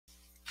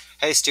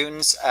Hey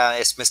students,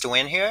 it's Mr.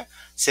 Win here.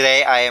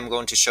 Today I am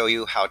going to show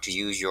you how to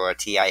use your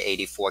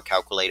TI-84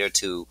 calculator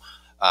to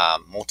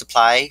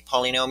multiply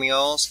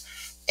polynomials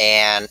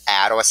and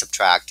add or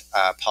subtract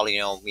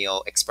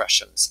polynomial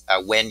expressions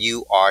when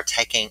you are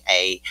taking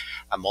a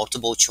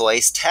multiple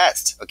choice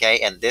test. Okay,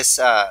 and this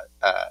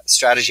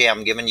strategy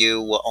I'm giving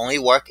you will only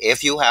work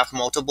if you have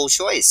multiple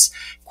choice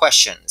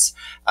questions.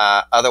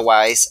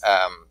 Otherwise,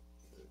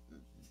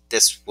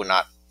 this will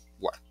not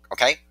work.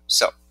 Okay,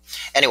 so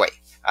anyway,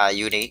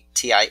 you need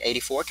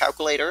TI-84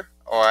 calculator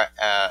or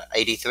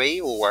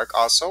 83 will work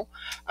also.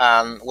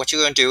 What you're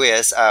going to do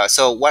is,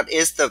 so what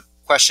is the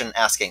question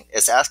asking?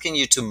 It's asking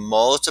you to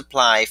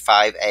multiply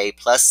 5a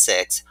plus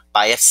 6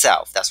 by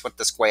itself. That's what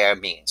the square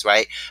means,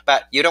 right?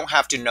 But you don't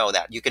have to know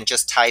that. You can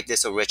just type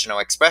this original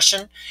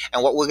expression.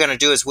 And what we're going to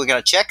do is we're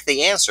going to check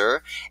the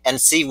answer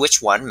and see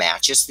which one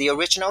matches the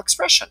original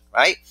expression,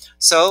 right?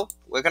 So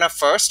we're going to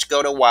first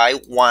go to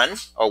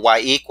y1 or y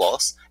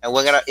equals. And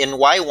we're going to, in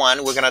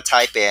y1, we're going to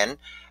type in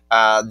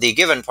the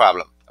given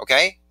problem,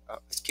 okay?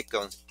 Let's keep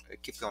going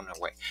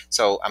away.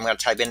 So I'm going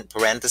to type in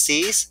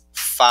parentheses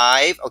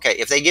 5. Okay,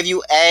 if they give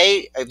you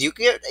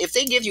if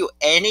they give you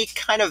any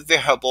kind of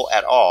variable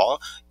at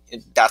all,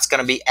 that's going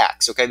to be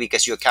x, okay?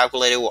 Because your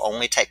calculator will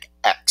only take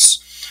x.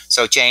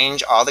 So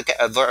change all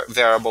the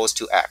variables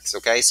to x,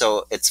 okay?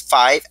 So it's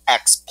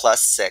 5x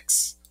plus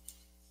 6,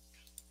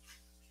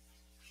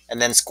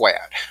 and then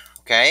squared,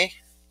 okay?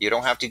 You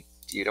don't have to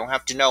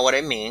know what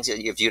it means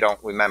if you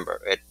don't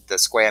remember it. The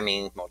square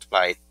means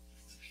multiply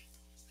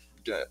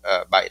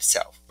by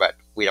itself, but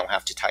we don't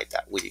have to type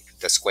that.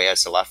 The square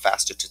is a lot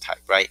faster to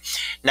type, right?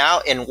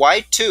 Now in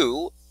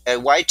y2,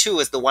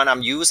 y2 is the one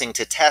I'm using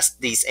to test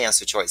these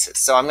answer choices.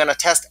 So I'm going to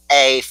test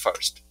a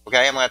first,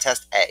 okay? I'm going to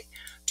test a.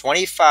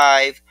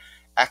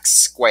 25x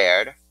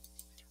squared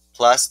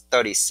plus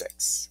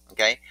 36,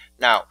 okay?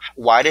 Now,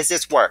 why does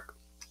this work?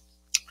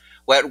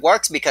 Well, it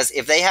works because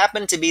if they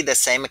happen to be the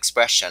same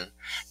expression,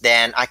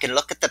 then I can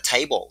look at the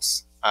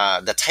tables.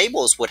 The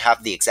tables would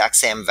have the exact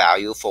same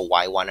value for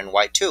y1 and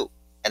y2.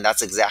 And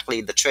that's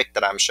exactly the trick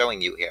that I'm showing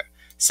you here.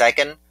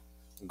 Second,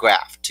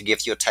 graph to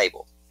give you a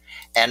table.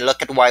 And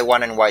look at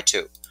y1 and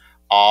y2.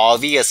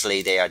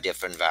 Obviously, they are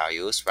different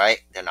values,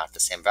 right? They're not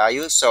the same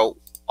values. So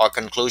our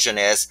conclusion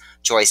is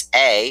choice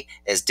A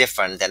is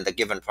different than the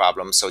given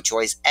problem. So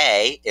choice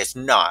A is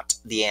not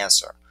the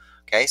answer.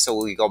 Okay, so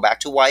we go back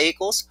to y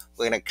equals.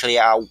 We're going to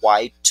clear out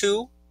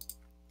y2.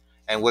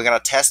 And we're going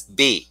to test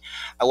B.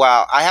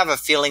 Well, I have a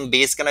feeling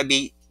B is going to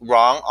be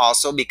wrong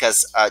also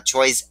because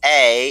choice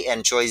A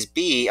and choice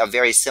B are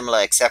very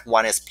similar, except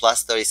one is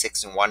plus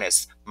 36 and one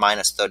is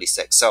minus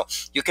 36. So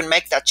you can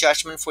make that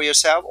judgment for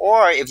yourself,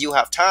 or if you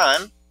have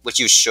time, which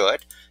you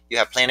should, you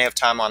have plenty of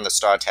time on the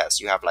STAAR test.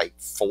 You have like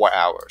 4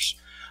 hours.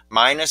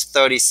 Minus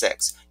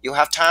 36. You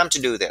have time to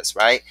do this,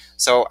 right?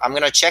 So I'm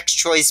going to check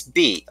choice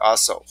B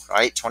also,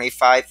 right?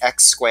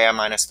 25x squared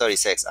minus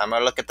 36. I'm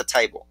going to look at the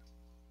table.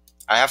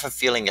 I have a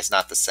feeling it's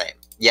not the same.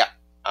 Yeah,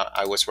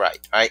 I was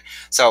right, right?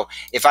 So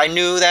if I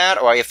knew that,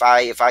 or if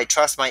I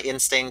trust my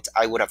instinct,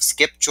 I would have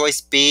skipped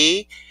choice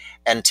B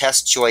and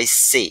test choice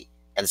C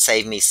and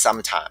save me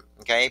some time,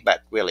 okay?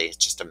 But really, it's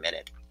just a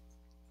minute.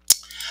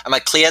 I'm going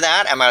to clear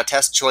that. I'm going to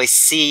test choice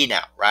C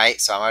now, right?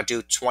 So I'm going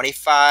to do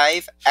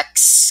 25x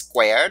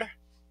squared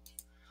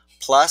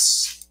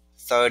plus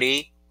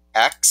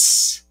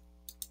 30x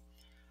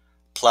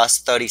plus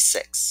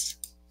 36.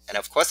 And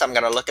of course, I'm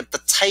going to look at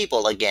the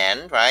table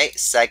again, right?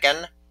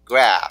 Second,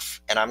 graph.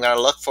 And I'm going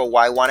to look for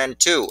y1 and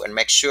 2 and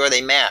make sure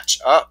they match.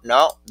 Oh,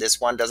 no, this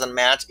one doesn't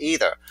match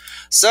either.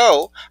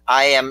 So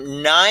I am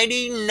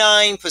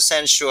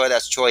 99% sure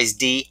that choice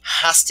D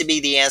has to be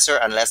the answer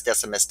unless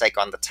there's a mistake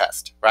on the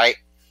test, right?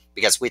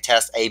 Because we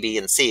test A, B,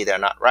 and C, they're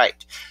not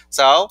right.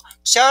 So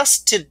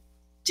just to,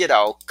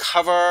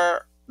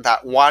 cover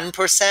that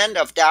 1%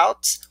 of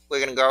doubts, we're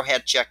going to go ahead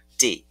and check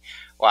D.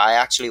 Well, I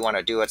actually want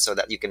to do it so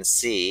that you can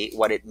see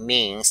what it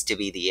means to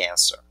be the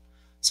answer.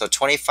 So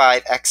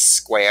 25x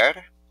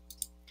squared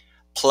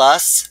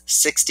plus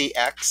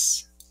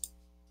 60x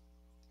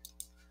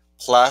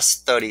plus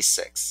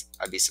 36.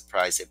 I'd be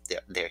surprised if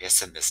there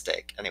is a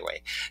mistake.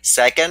 Anyway,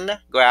 second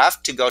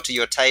graph to go to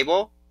your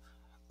table.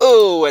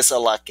 Oh, it's a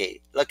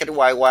lucky. Look at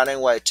y1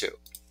 and y2.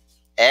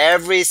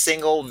 Every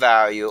single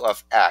value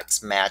of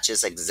x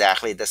matches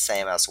exactly the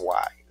same as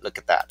y. Look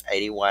at that,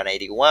 81,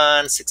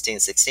 81, 16,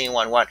 16,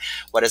 1, 1.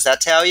 What does that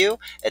tell you?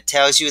 It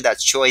tells you that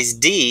choice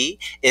D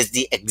is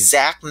the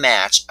exact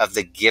match of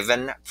the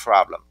given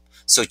problem.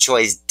 So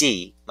choice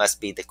D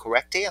must be the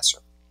correct answer.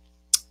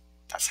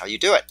 That's how you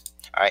do it.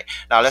 All right,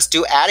 now let's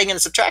do adding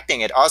and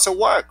subtracting. It also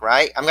works,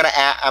 right? I'm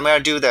gonna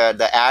do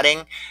the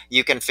adding.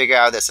 You can figure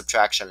out the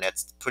subtraction.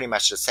 It's pretty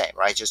much the same,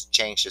 right? Just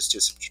change this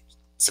to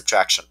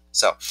subtraction.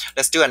 So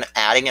let's do an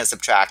adding and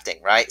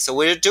subtracting, right? So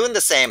we're doing the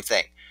same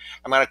thing.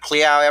 I'm going to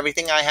clear out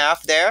everything I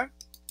have there.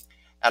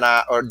 And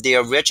or the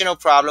original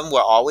problem will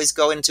always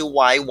go into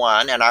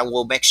y1, and I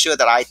will make sure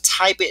that I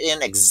type it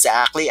in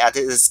exactly as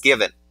it is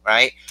given,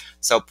 right?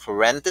 So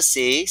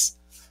parentheses,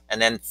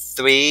 and then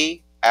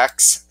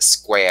 3x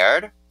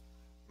squared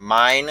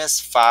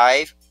minus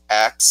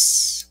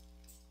 5x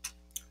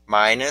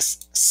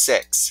minus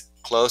 6.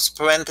 Close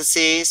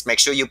parentheses. Make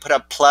sure you put a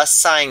plus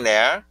sign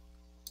there.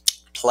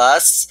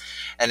 Plus,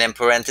 and then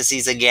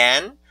parentheses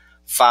again.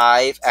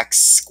 5x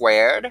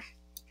squared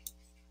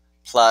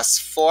plus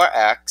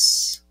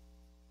 4x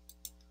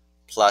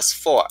plus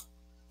 4. All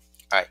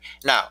right.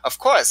 Now, of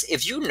course,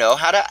 if you know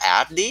how to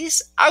add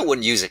these, I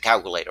wouldn't use a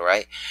calculator,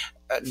 right?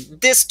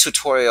 This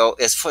tutorial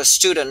is for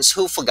students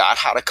who forgot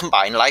how to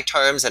combine like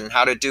terms and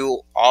how to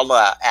do all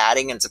the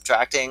adding and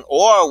subtracting,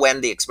 or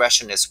when the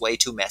expression is way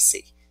too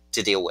messy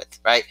to deal with,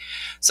 right?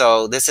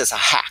 So this is a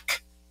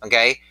hack,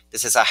 okay?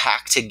 This is a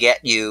hack to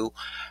get you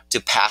to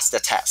pass the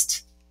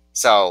test.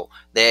 So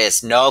there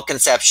is no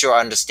conceptual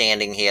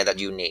understanding here that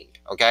you need,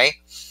 okay?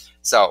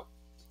 So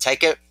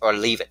take it or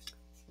leave it,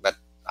 but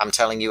I'm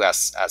telling you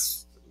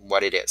as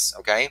what it is,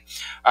 okay?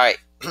 All right,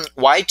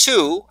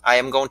 y2, I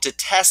am going to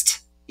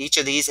test each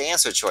of these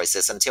answer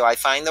choices until I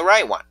find the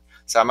right one.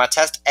 So I'm going to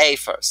test A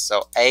first.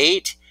 So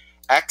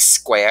 8x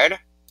squared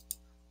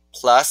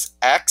plus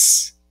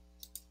x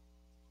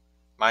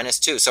minus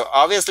 2. So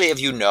obviously, if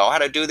you know how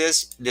to do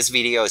this, this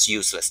video is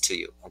useless to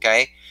you,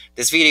 okay?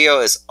 This video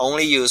is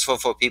only useful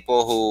for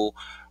people who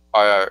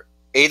are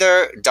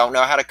either don't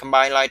know how to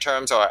combine like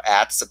terms or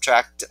add,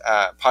 subtract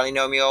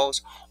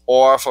polynomials,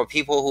 or for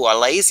people who are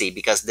lazy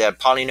because their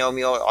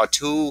polynomials are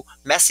too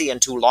messy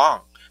and too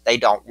long. They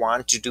don't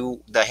want to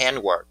do the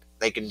handwork.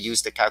 They can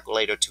use the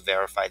calculator to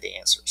verify the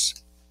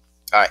answers.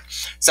 All right,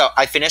 so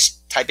I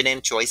finished typing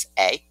in choice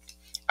A.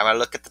 I'm going to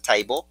look at the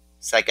table,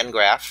 second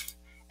graph,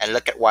 and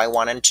look at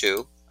y1 and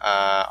 2.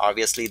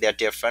 Obviously, they're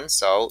different,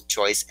 so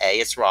choice A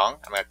is wrong.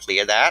 I'm going to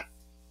clear that,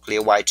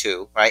 clear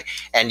y2, right?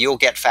 And you'll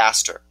get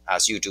faster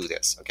as you do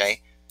this,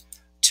 okay?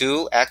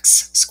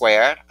 2x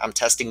squared, I'm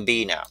testing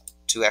B now.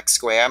 2x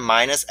squared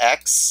minus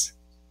x,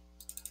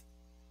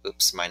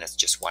 oops, minus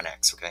just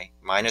 1x, okay?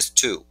 Minus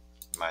 2,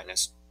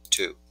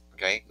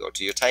 okay? Go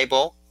to your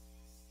table.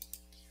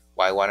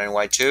 y1 and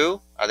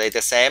y2, are they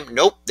the same?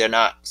 Nope, they're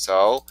not.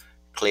 So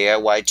clear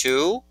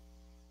y2.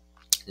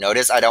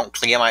 Notice I don't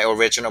clear my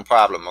original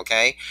problem,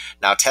 okay?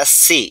 Now test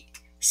C.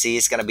 C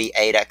is going to be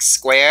 8x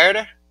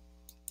squared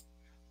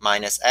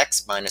minus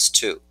x minus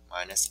 2.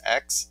 Minus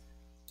x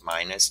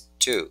minus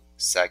 2.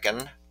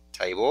 Second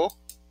table.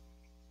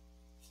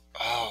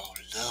 Oh,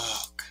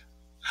 look.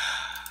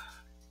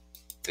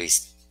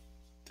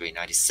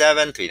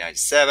 397,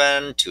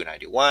 397,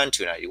 291,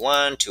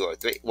 291,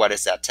 203. What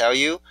does that tell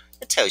you?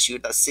 It tells you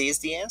that C is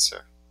the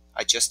answer.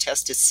 I just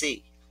tested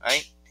C,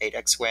 right?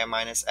 8x squared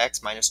minus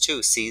x minus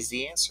 2. C is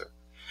the answer.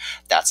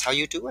 That's how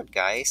you do it,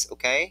 guys,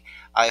 okay?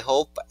 I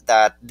hope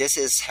that this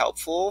is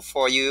helpful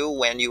for you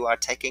when you are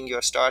taking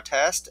your STAAR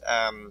test,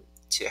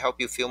 to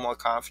help you feel more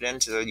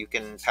confident so you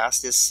can pass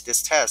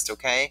this test,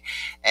 okay?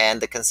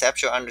 And the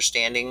conceptual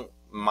understanding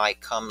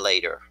might come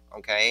later,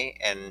 okay?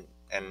 And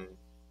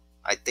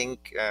I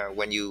think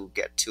when you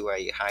get to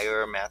a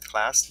higher math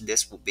class,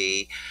 this will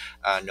be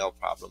no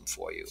problem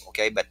for you,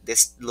 okay? But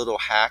this little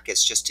hack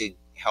is just to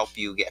help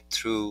you get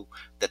through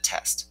the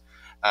test.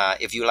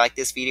 If you like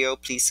this video,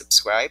 please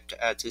subscribe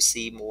to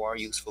see more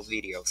useful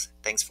videos.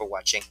 Thanks for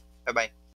watching. Bye-bye.